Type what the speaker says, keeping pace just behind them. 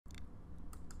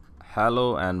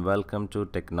Hello and welcome to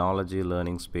Technology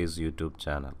Learning Space YouTube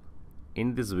channel.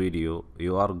 In this video,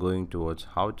 you are going to watch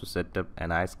how to set up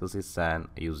an iSCSI SAN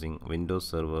using Windows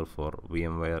Server for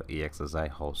VMware ESXi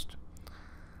host.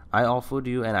 I offered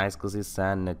you an iSCSI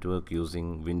SAN network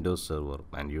using Windows Server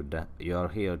and you are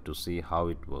here to see how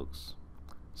it works.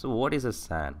 So what is a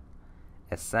SAN?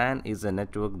 A SAN is a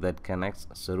network that connects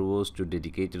servers to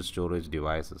dedicated storage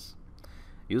devices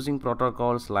using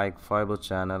protocols like Fiber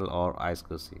Channel or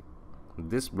iSCSI.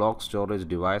 This blocks storage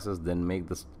devices then make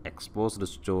the exposed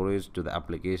storage to the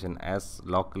application as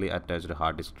locally attached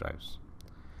hard disk drives.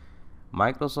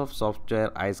 Microsoft Software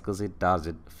iSCSI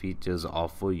Target features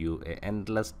offer you a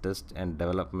endless test and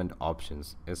development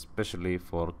options, especially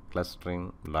for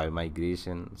clustering, live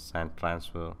migration, SAN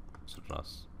transfer, etc.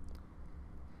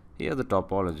 Here the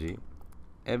topology: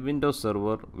 a Windows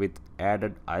server with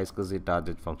added iSCSI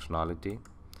Target functionality,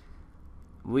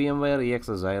 VMware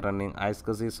ESXi running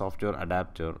iSCSI software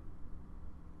adapter.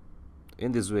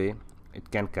 In this way,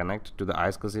 it can connect to the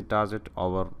iSCSI target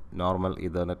over normal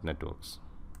Ethernet networks.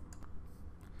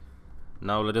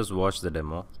 Now let us watch the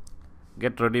demo.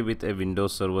 Get ready with a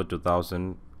Windows Server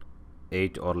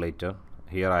 2008 or later.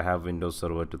 Here I have Windows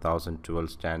Server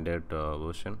 2012 standard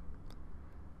version.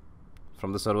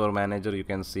 From the server manager you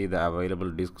can see the available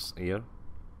disks here.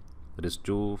 There is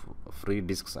 2 free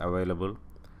disks available.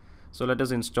 So let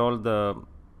us install the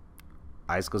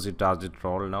iSCSI target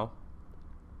role now.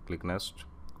 Click next,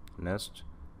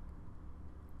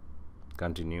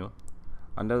 continue.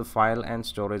 Under the file and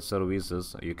storage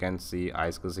services you can see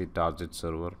iSCSI target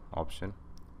server option.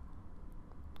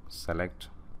 Select,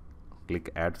 click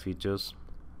add features,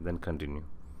 then continue.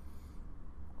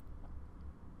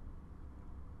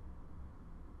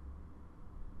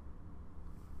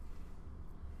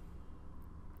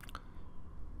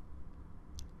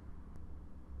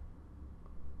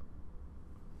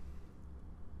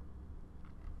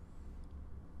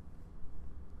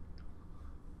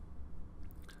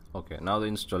 Okay, now the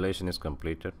installation is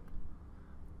completed.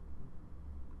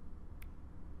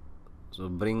 So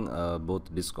bring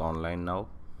both disks online now.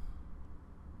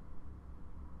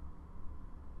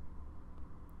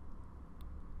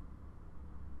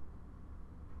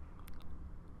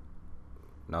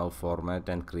 Now format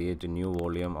and create a new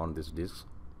volume on this disk.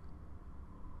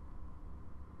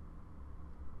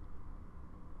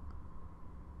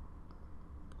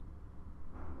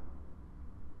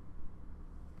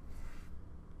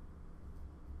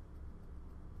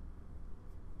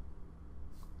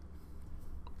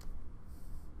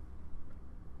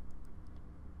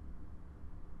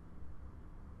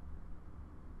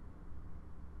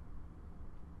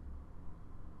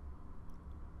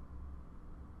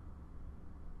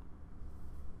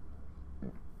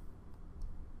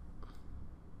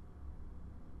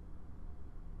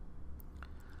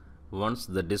 Once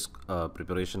the disk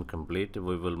preparation complete,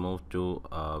 we will move to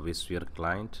vSphere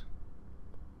client.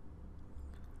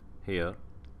 Here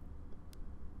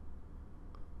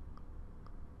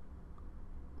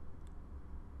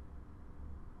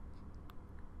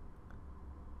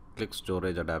click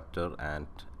storage adapter and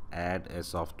add a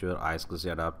software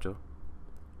iSCSI adapter.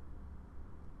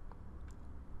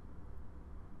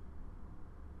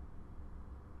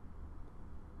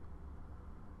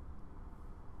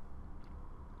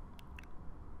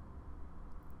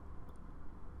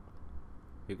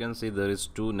 You can see there is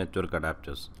 2 network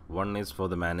adapters. One is for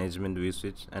the management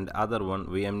vSwitch and other one,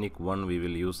 VMNIC 1, we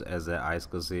will use as a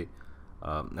iSCSI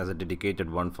as a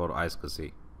dedicated one for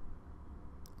iSCSI.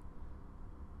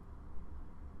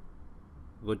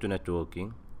 Go to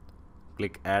networking,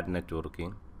 click add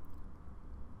networking,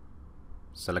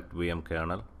 select VM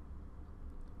kernel,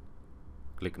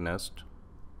 click next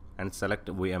and select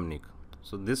VMNIC.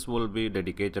 So this will be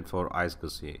dedicated for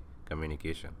iSCSI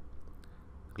communication.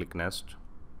 Click next.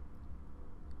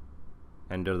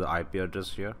 Enter the IP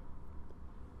address here.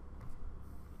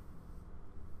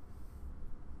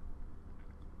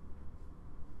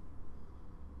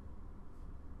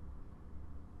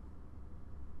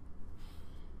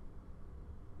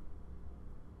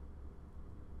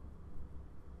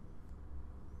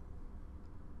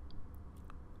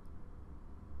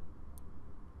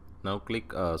 Now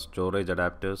click storage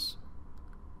adapters,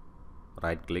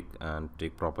 right click and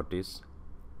take properties,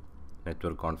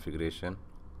 network configuration.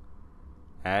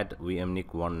 Add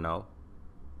VMNIC 1 now,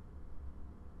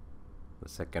 the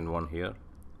second one here.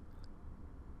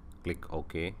 Click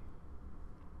OK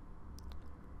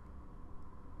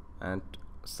and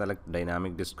select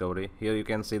dynamic discovery. Here you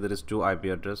can see there is 2 IP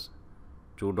address,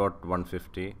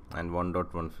 2.150 and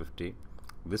 1.150.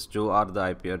 These 2 are the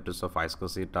IP address of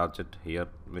iSCSI target. Here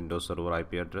Windows Server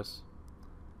IP address.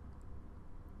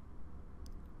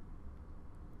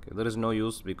 There is no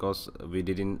use because we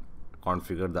didn't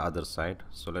configure the other side.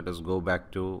 So let us go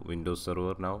back to Windows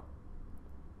Server now.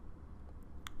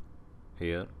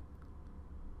 Here,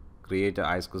 create a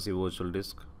iSCSI virtual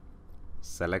disk.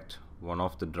 Select one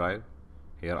of the drive.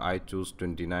 Here I choose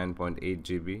 29.8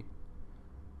 GB.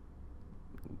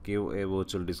 Give a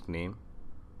virtual disk name.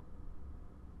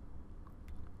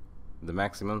 The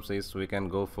maximum size we can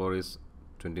go for is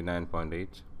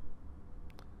 29.8.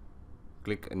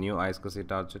 Click a new iSCSI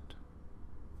target.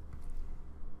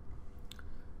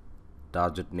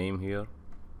 Target name here.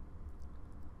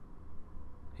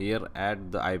 Here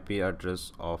add the IP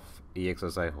address of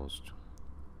EXSI host.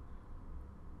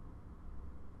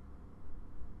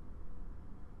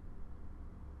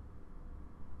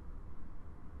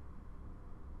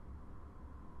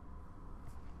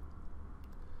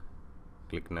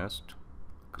 Click next.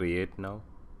 Create now.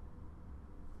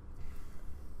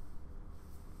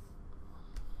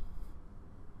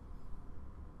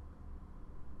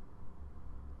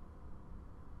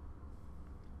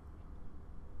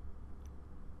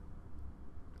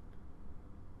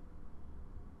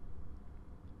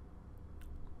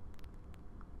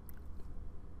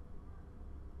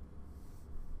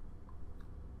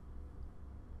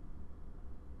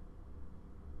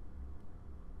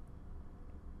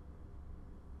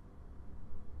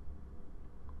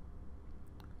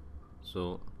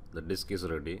 So the disk is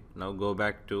ready. Now go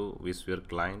back to vSphere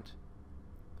client.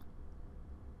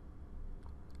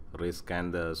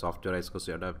 Rescan the software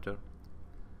iSCSI adapter.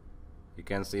 You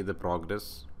can see the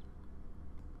progress.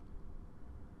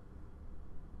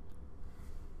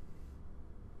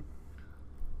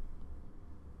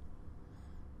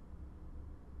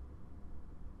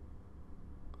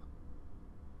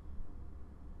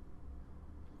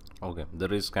 Okay, the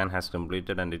rescan has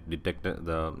completed and it detected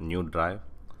the new drive.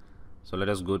 So let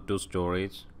us go to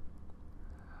storage,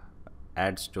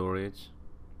 add storage,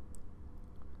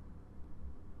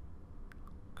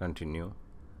 continue.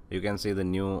 You can see the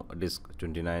new disk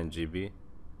 29 GB.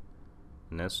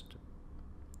 Next,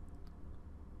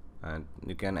 and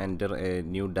you can enter a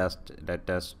new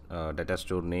data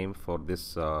store name for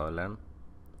this LAN.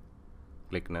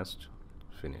 Click next,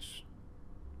 finish.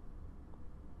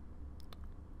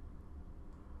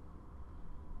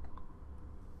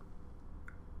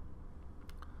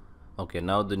 Okay,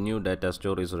 now the new data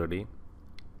store is ready.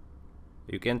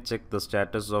 You can check the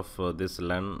status of this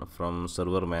LAN from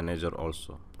server manager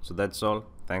also. So that's all.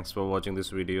 Thanks for watching this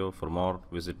video. For more,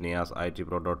 visit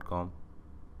niasitpro.com.